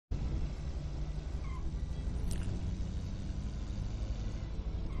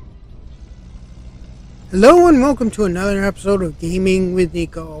Hello and welcome to another episode of Gaming with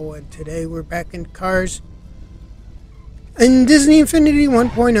Nico, and today we're back in cars in Disney Infinity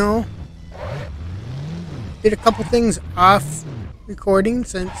 1.0. Did a couple things off recording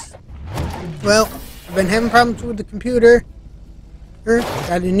since, well, I've been having problems with the computer.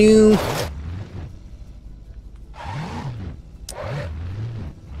 Got a new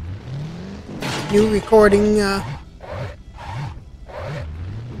recording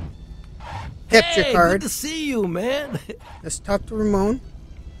capture card. Good to see you, man. Let's talk to Ramon.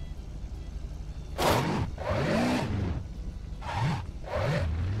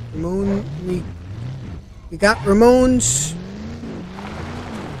 We got Ramon's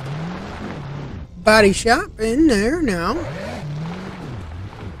body shop in there now.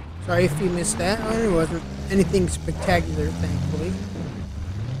 Sorry if you missed that. Well, it wasn't anything spectacular, thankfully.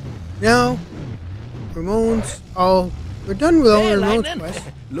 Now, Ramon's all... We're done with all Ramon's quests.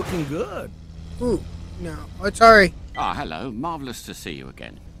 Looking good. Ooh, no. Oh, sorry. Ah, hello. Marvellous to see you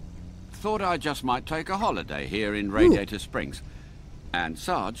again. Thought I just might take a holiday here in Radiator Springs. And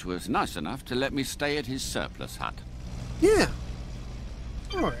Sarge was nice enough to let me stay at his surplus hut. Yeah.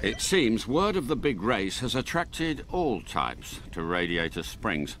 All right. It seems word of the big race has attracted all types to Radiator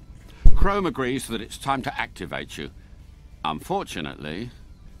Springs. C.H.R.O.M.E agrees that it's time to activate you. Unfortunately,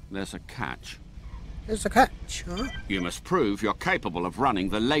 there's a catch. There's a catch, huh? You must prove you're capable of running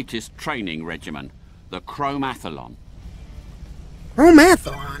the latest training regimen, the C.R.O.M.E-athlon.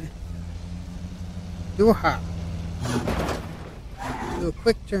 C.R.O.M.E-athlon? Do a hop. Do a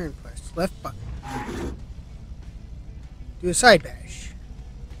quick turn, press left button. Do a side bash.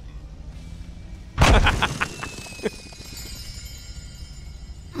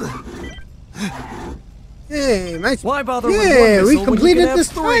 Hey, nice. Why bother with one Yeah, missile we when completed you can the have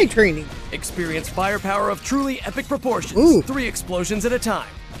spy three? training. Experience firepower of truly epic proportions. Ooh. 3 explosions at a time.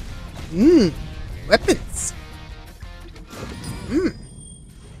 Weapons.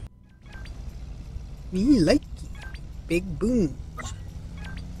 Me like big booms.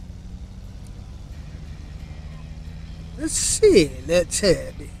 Let's see. Let's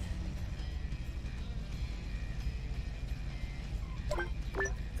head.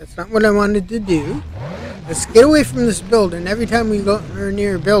 That's not what I wanted to do. Let's get away from this building. Every time we go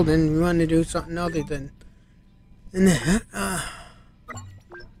near a building, we want to do something other than...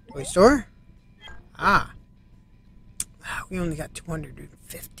 toy store? We only got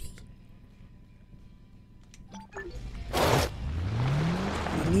 250.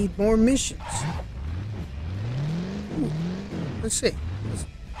 We need more missions. Ooh, let's see.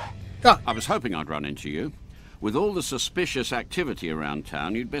 Talk. I was hoping I'd run into you. With all the suspicious activity around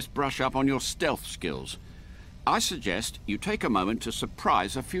town, you'd best brush up on your stealth skills. I suggest you take a moment to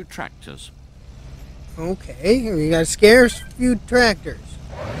surprise a few tractors. Okay, we got a scarce few tractors.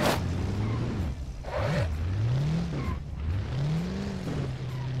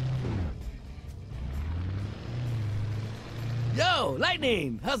 Yo,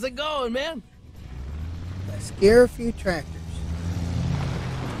 Lightning! How's it going, man? Let's scare a few tractors.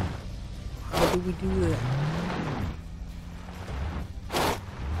 How do we do that?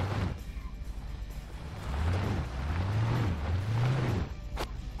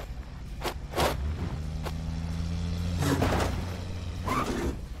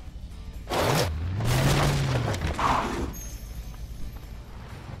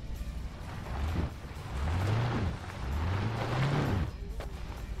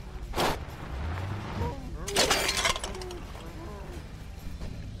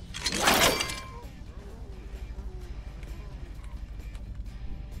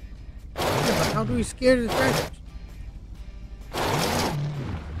 How do we scare the tractors?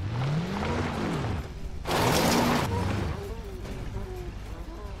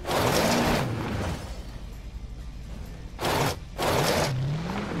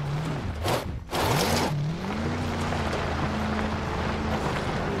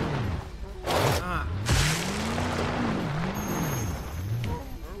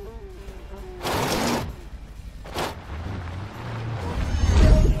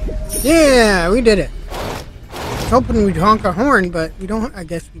 Yeah, we did it. I was hoping we'd honk a horn, but we don't. I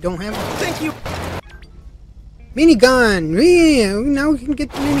guess we don't have it. Thank you. Minigun. Yeah, now we can get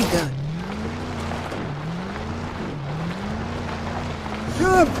the minigun.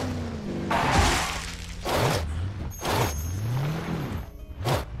 Up.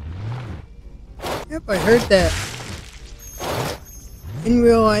 Yep, I heard that. In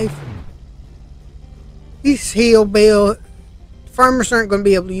real life, these hail bale farmers aren't going to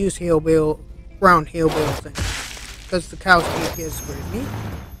be able to use round hail bale things because the cows can't get as great meat.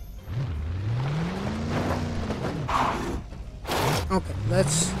 Okay,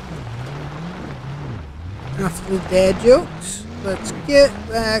 let's Enough of the dad jokes. Let's get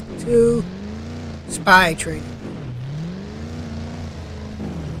back to spy training.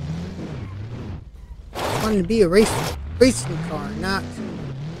 I wanted to be a racing car, not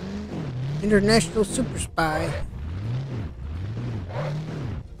international super spy.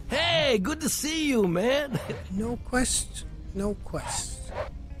 Hey, good to see you, man. No quest, no quest.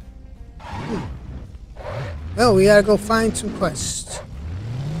 Well, we gotta go find some quests.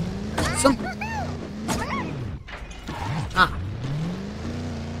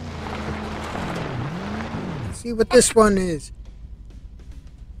 Let's see what this one is.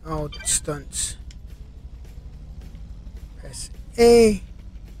 Oh, stunts. Press A.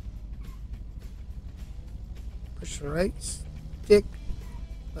 Push the right stick.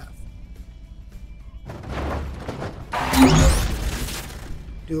 Left.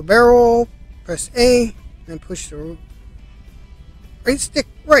 Do a barrel. Press A. Then push the right stick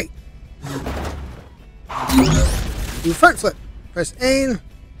right. Do front flip. Press A.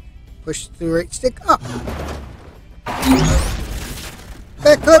 Push the right stick up.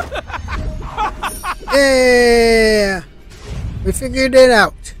 Back up. Yeah. We figured it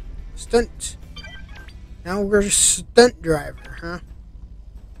out. Stunt. Now we're a stunt driver, huh?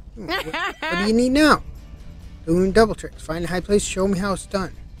 What do you need now? Doing double tricks. Find a high place. Show me how it's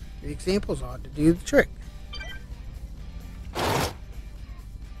done. 3 examples on to do the trick. Okay.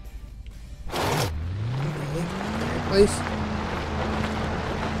 High place.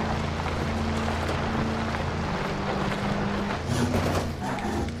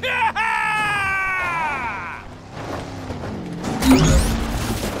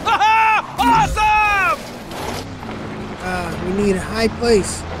 We need a high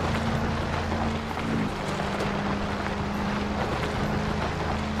place.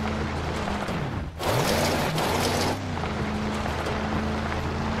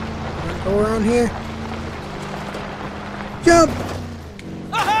 Go around here. Jump!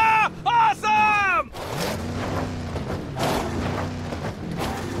 Awesome!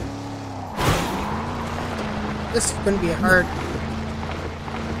 This is going to be hard.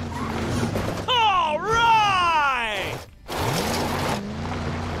 All right!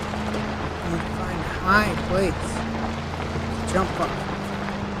 Need to find a high place to jump up.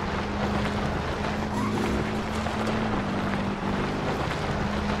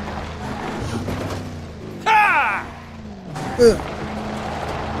 Ugh.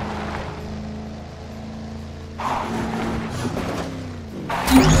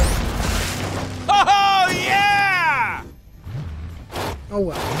 Oh, yeah! Oh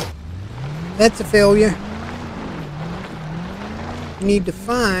well. That's a failure. We need to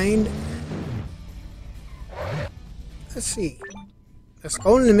find... Let's see. Let's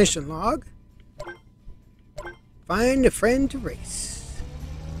go in the mission log. Find a friend to race.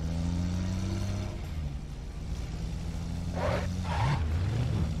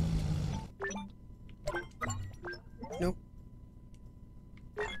 Nope.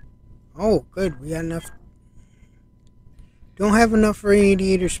 Oh, good. We got enough. Don't have enough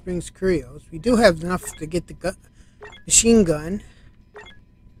Radiator Springs Curios. We do have enough to get the machine gun.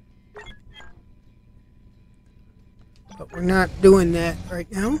 But we're not doing that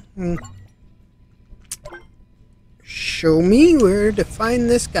right now. Show me where to find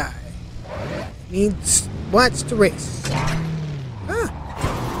this guy. Wants to race. Ah.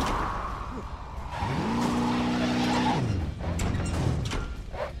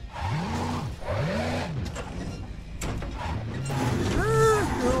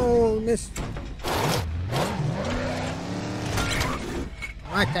 No, miss.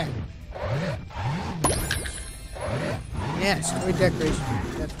 Like that. Yeah, story decoration.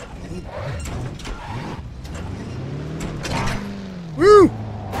 That's what we need. Woo!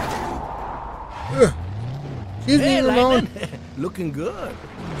 Excuse me, Hey, Ramon. Lightning. Looking good.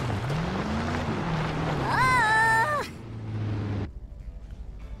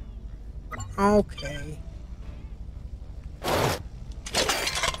 Okay.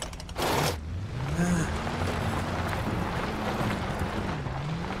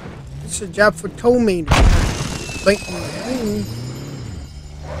 It's a job for tow maintenance. McQueen.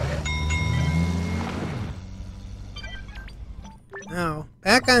 Now,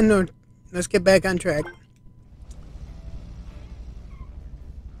 back on the... Let's get back on track.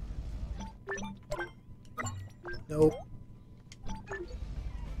 Nope.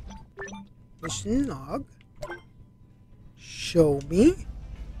 Mission log. Show me.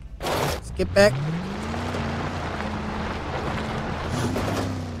 Let's get back.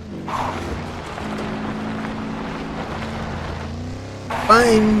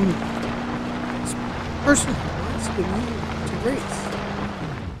 Find this person who wants to race.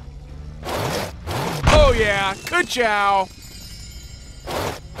 Oh, Oh yeah, ka-chow.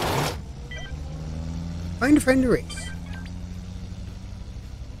 Find a friend to race.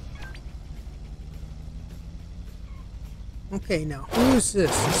 Okay, now who is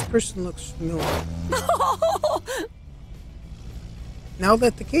this? This person looks familiar. Now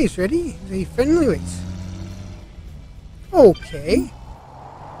that the case, ready? A friendly race. Okay.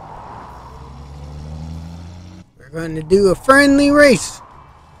 We're going to do a friendly race.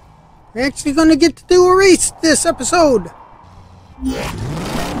 We're actually going to get to do a race this episode.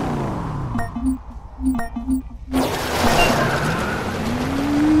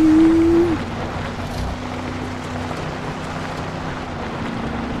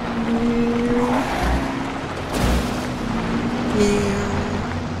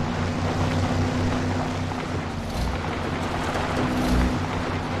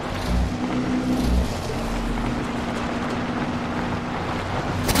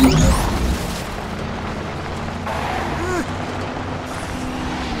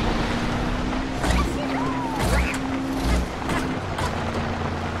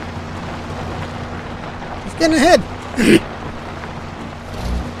 Getting ahead.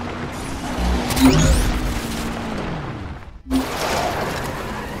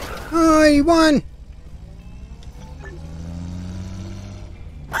 Oh, he won.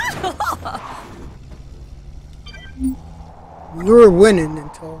 We were winning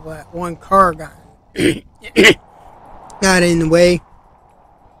until that one car got got in the way.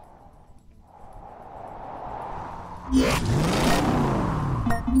 Yeah.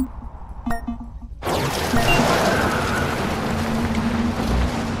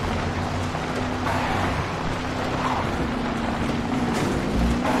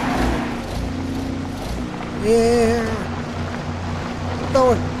 Keep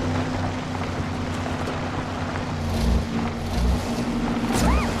going.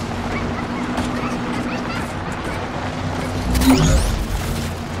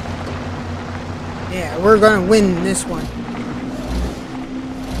 Yeah, we're gonna win this one.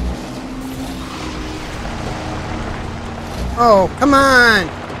 Oh, come on!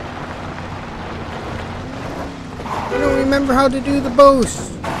 I don't remember how to do the boost.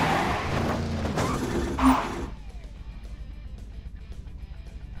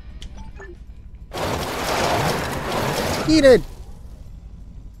 Heated.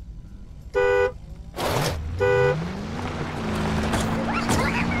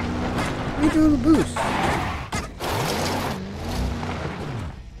 Redo the boost.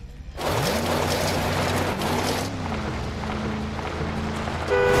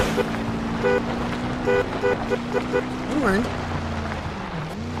 Come on.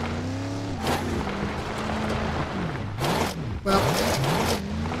 Well.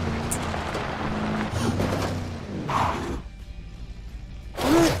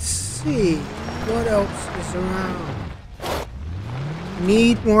 Let's see what else is around.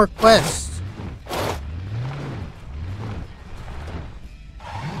 Need more quests.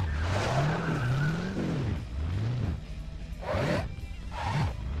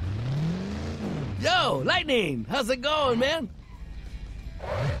 Yo, Lightning, how's it going, man?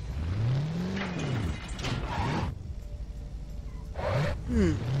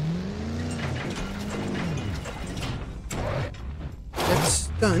 That's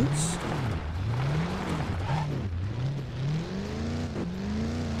stunts.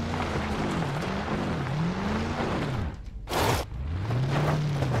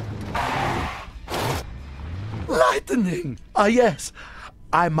 Lightning! Ah, yes.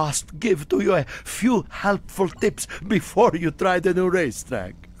 I must give to you a few helpful tips before you try the new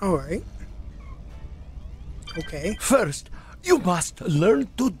racetrack. Alright. Okay. First, you must learn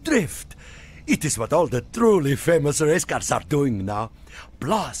to drift. It is what all the truly famous race cars are doing now.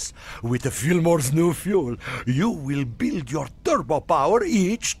 Plus, with the Fillmore's new fuel, you will build your turbo power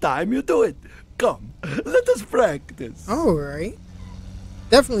each time you do it. Come, let us practice. Alright.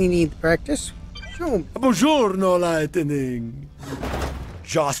 Definitely need to practice. Show me. Buongiorno, Lightning.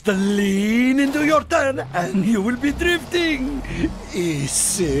 Just lean into your turn and you will be drifting.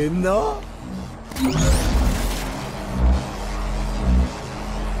 Easy, no?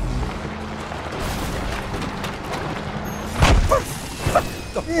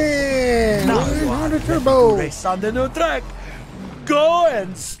 Yeah! Now Learn you how are to ready turbo. to race on the new track. Go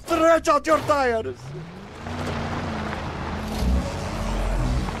and stretch out your tires.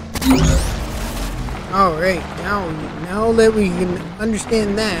 Alright, now that we can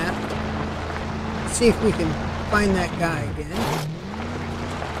understand that, let's see if we can find that guy again.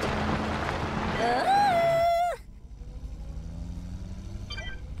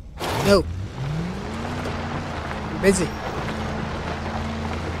 No. I'm busy.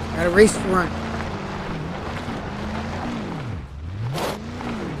 Got a race to run.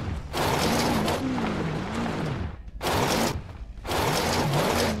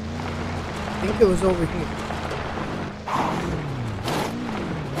 think it was over here.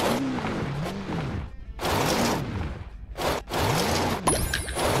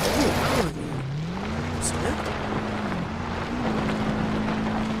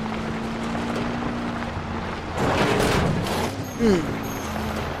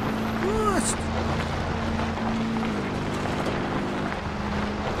 Lost.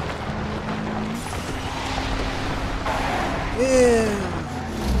 Yeah.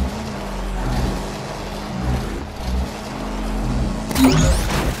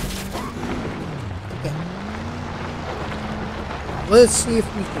 Okay. Let's see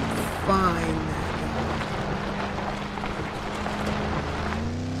if we can find that.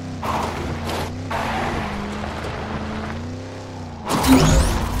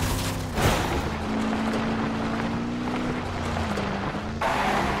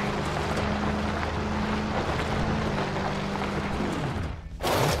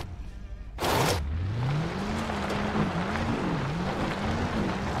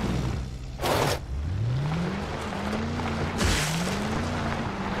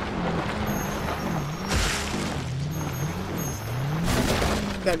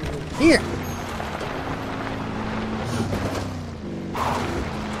 Got me over here.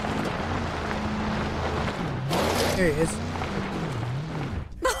 There he is.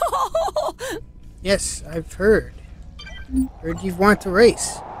 Yes, I've heard. Heard you want to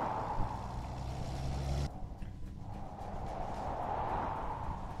race.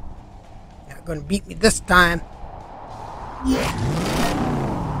 Not gonna beat me this time.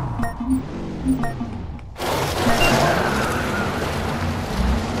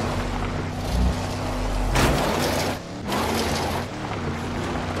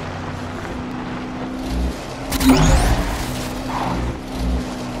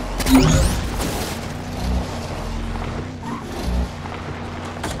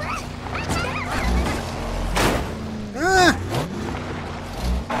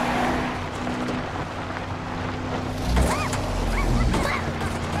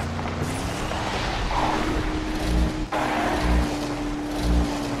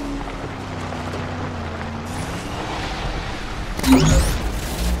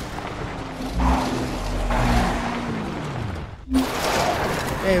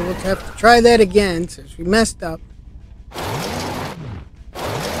 Okay, we'll have to try that again since we messed up.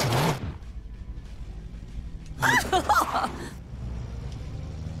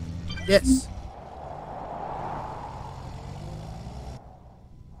 Yes.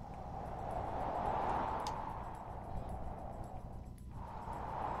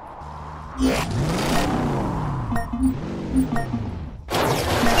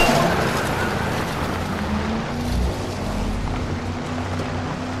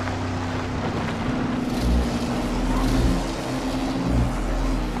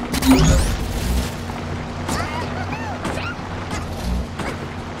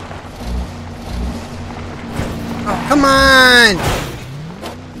 Oh, come on!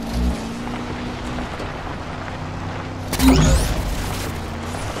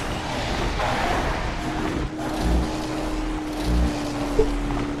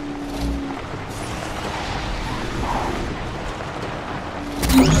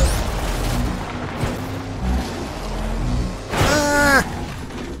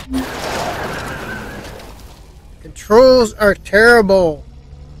 Controls are terrible.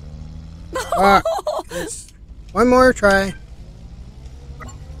 Fuck. One more try.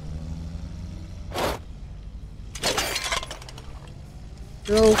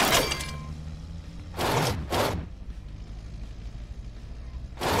 Go.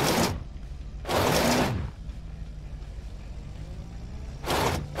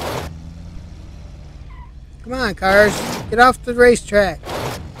 Come on, cars. Get off the racetrack.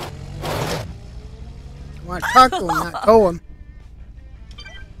 I want to talk to him, not tow him.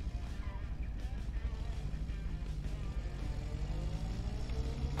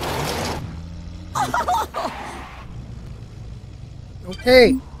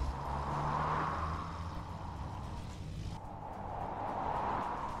 Okay.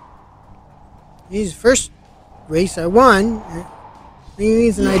 This is the first race I won. The only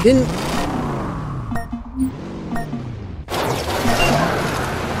reason I didn't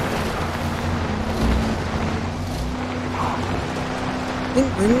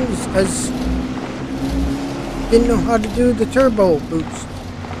win is because I didn't know how to do the turbo boost.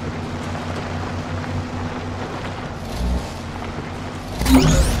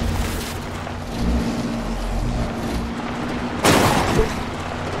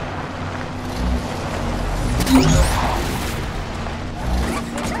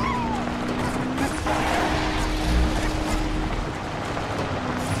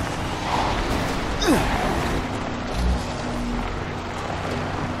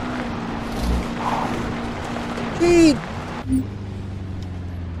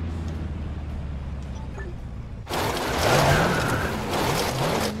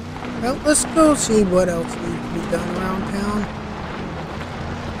 Well, let's go see what else needs to be done around town.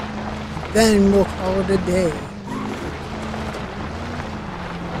 Then we'll call it a day.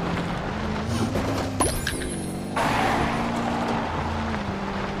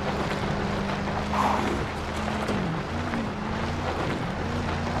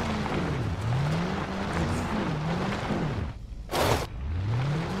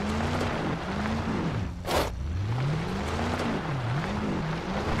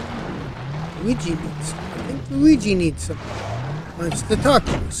 Luigi needs some. Wants to talk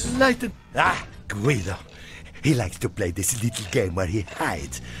to us. Lighten. Ah, Guido. He likes to play this little game where he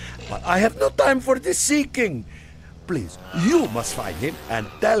hides. But I have no time for this seeking. Please, you must find him and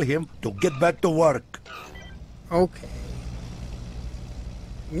tell him to get back to work. Okay.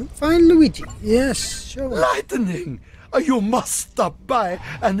 You find Luigi. Yes, sure. Lightning! You must stop by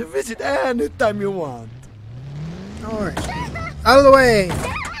and visit anytime you want. Alright. Out of the way.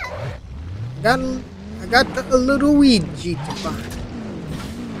 I got a little Luigi to find.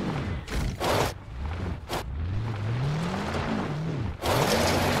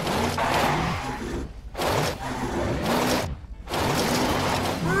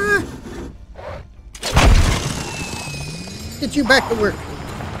 Get you back to work.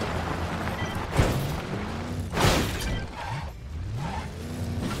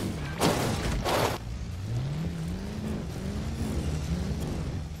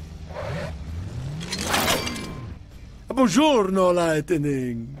 Buongiorno,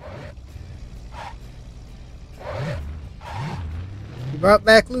 Lightning. You brought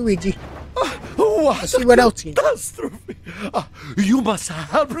back Luigi. What Let's see what else you need. catastrophe! You must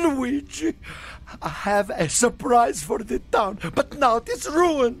help Luigi. I have a surprise for the town, but now it is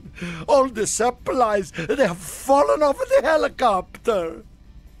ruined. All the supplies, they have fallen off the helicopter.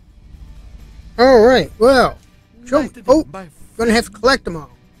 All right. Well, show me. Lightning, Oh, my gonna have to collect them all.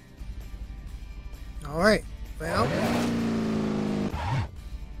 All right. Well,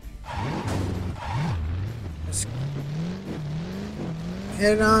 let's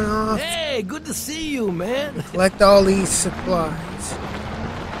head on off. Hey, good to see you, man. Collect all these supplies.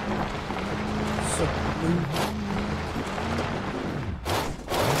 So,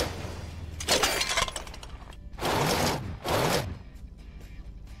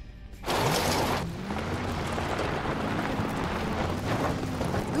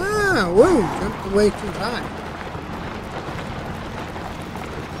 whoa, jumped way too high.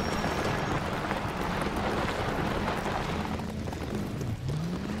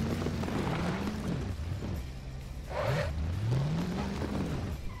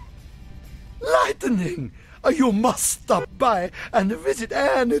 Lightning! You must stop by and visit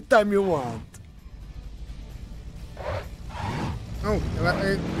anytime you want. Oh,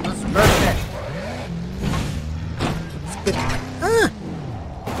 I must have burst that. Let's get, let's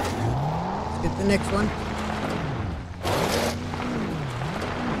get the next one.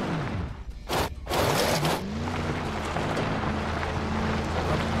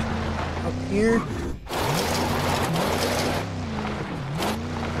 Up here.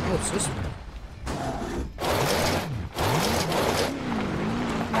 Oh, it's this one.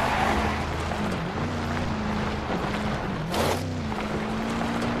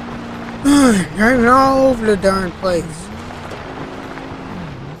 Driving all over the darn place.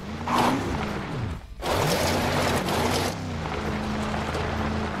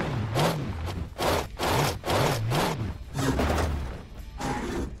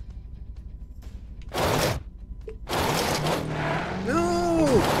 No!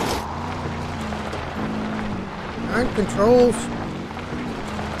 Darn controls.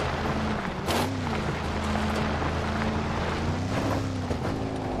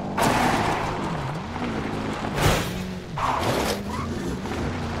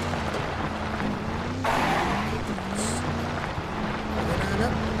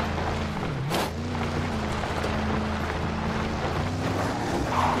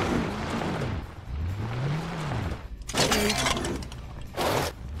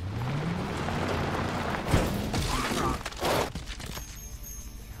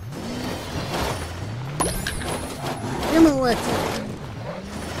 Give me what?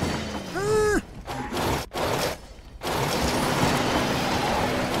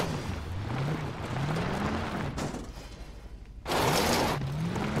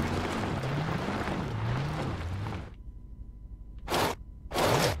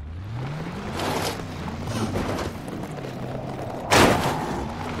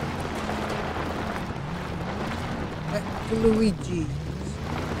 Back to Luigi.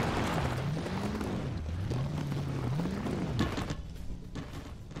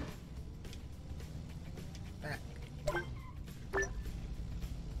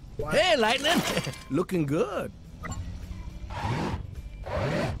 What? Hey, Lightning. Looking good.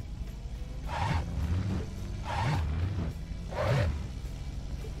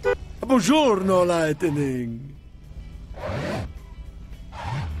 Buongiorno, Lightning.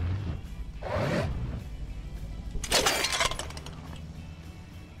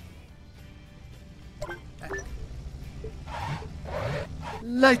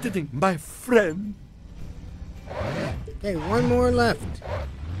 Lightning, my friend. Okay, one more left.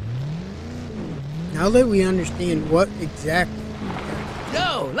 Now that we understand what exactly.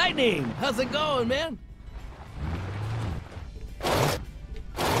 Yo, Lightning. How's it going, man?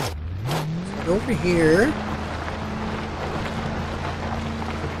 Over here.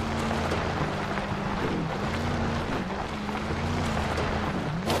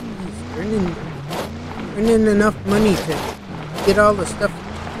 He's earning enough money to get all the stuff.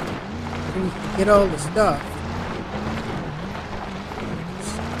 Get all the stuff.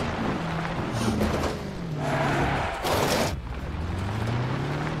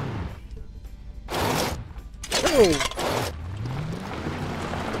 Oh.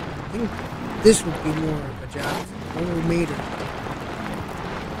 I think this would be more of a job for old Mater.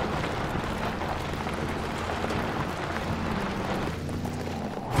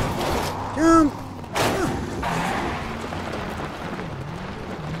 Jump!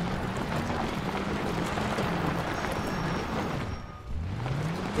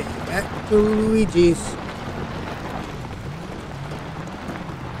 Okay, back to Luigi's.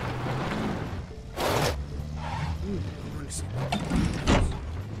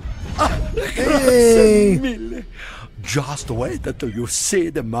 Hey! Mille. Just wait until you see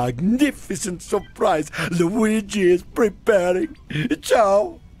the magnificent surprise Luigi is preparing.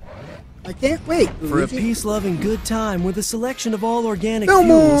 Ciao! I can't wait, For a Luigi. peace-loving good time with a selection of all organic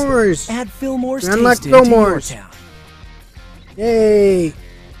Fillmore's! fuels, add Fillmore's Unlock taste into your Fillmore's. town. Yay!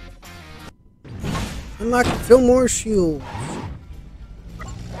 Unlock Fillmore fuels.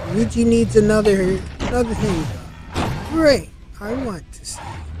 Luigi needs another thing. Great! I want to see.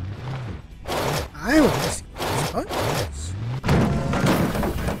 I want to see what this button is.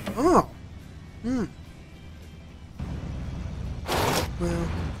 Oh. Well,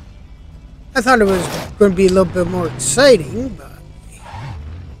 I thought it was going to be a little bit more exciting, but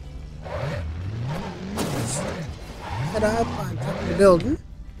let's head up on top of the building.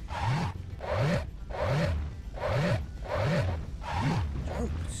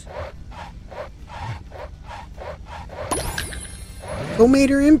 Jumps.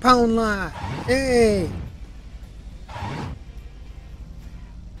 Tomato impound lot. Hey.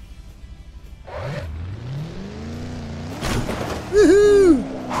 Woohoo!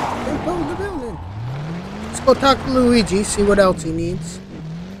 Impound the building. Let's go talk to Luigi, see what else he needs.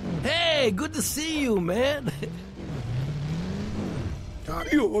 Hey, good to see you, man.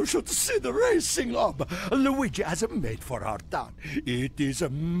 You should see the racing hub Luigi has made for our town. It is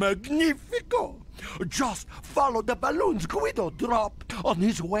magnifico. Just follow the balloons Guido dropped on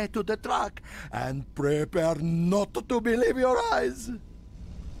his way to the track and prepare not to believe your eyes.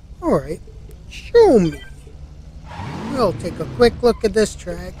 Alright, show me. We'll take a quick look at this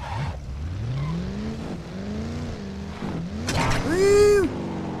track. Well,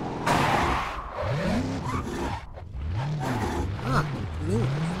 blue.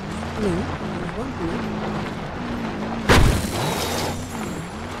 Blue. There's one blue.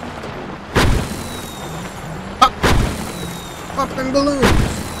 Pop! Popping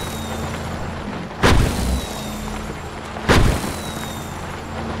balloons.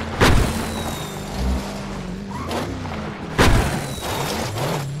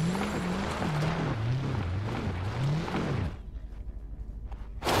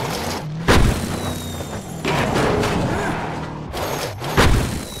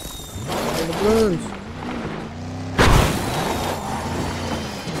 Balloons.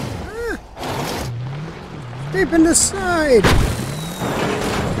 Scraping the side.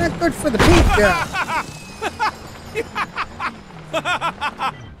 Not good for the paint job.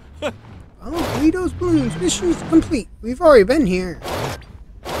 Oh, Guido's balloons. Mission's complete. We've already been here.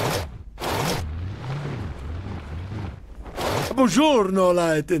 Buongiorno,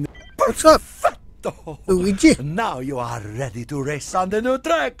 Lightning. What's up, Perfetto. Luigi? Now you are ready to race on the new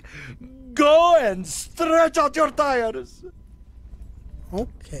track. Go and stretch out your tires.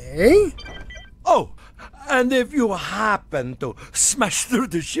 Okay. Oh, and if you happen to smash through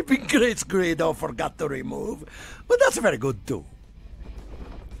the shipping crates Guido forgot to remove, but that's very good too.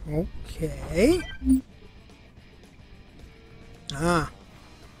 Okay. Ah.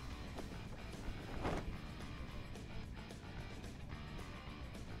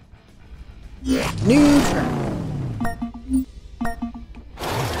 New track.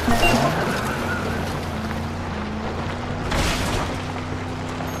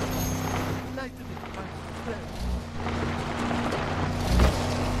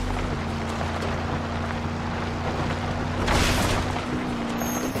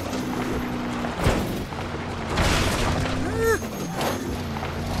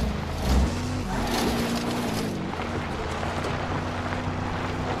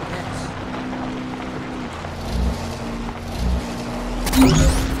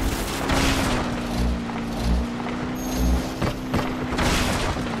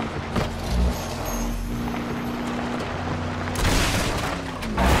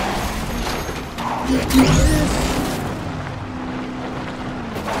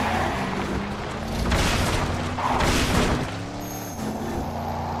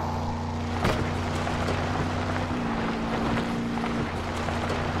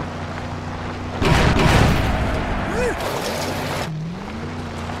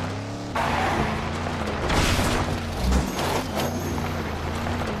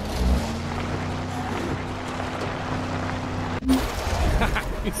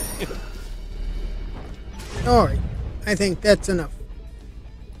 Alright, I think that's enough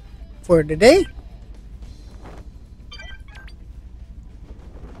for today.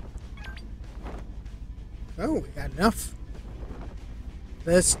 Oh, we got enough.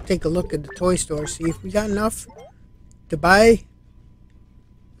 Let's take a look at the toy store, see if we got enough to buy.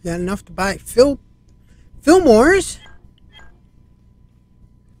 We got enough to buy Fillmore's.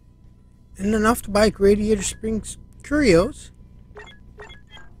 And enough to buy Radiator Springs C.H.R.O.M.E.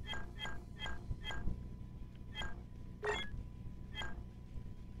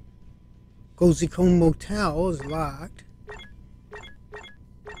 Cozy Cone Motel is locked.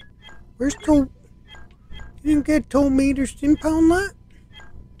 Where's You didn't get toll meters impound lot?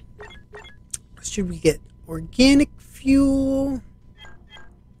 Should we get organic fuel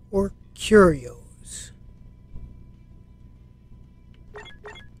or curios?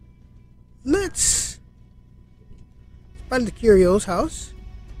 Let's buy the Curio's house.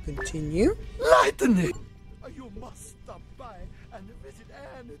 Continue. Lightning! You must stop by and visit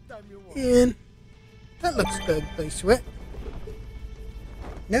anytime you want. And that looks good, place to it.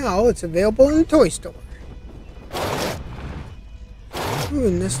 Now it's available in the toy store. Ooh,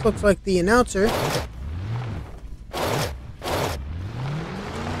 and this looks like the announcer.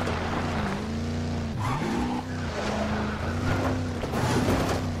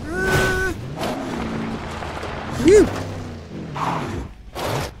 Phew.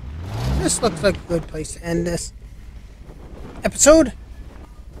 This looks like a good place to end this episode.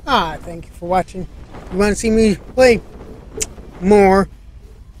 Thank you for watching. If you want to see me play more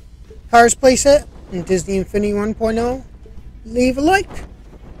Cars playset in Disney Infinity 1.0, leave a like,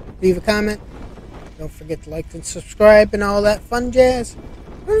 leave a comment. Don't forget to like and subscribe and all that fun jazz.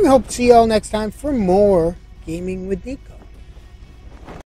 And we hope to see you all next time for more Gaming with Nico.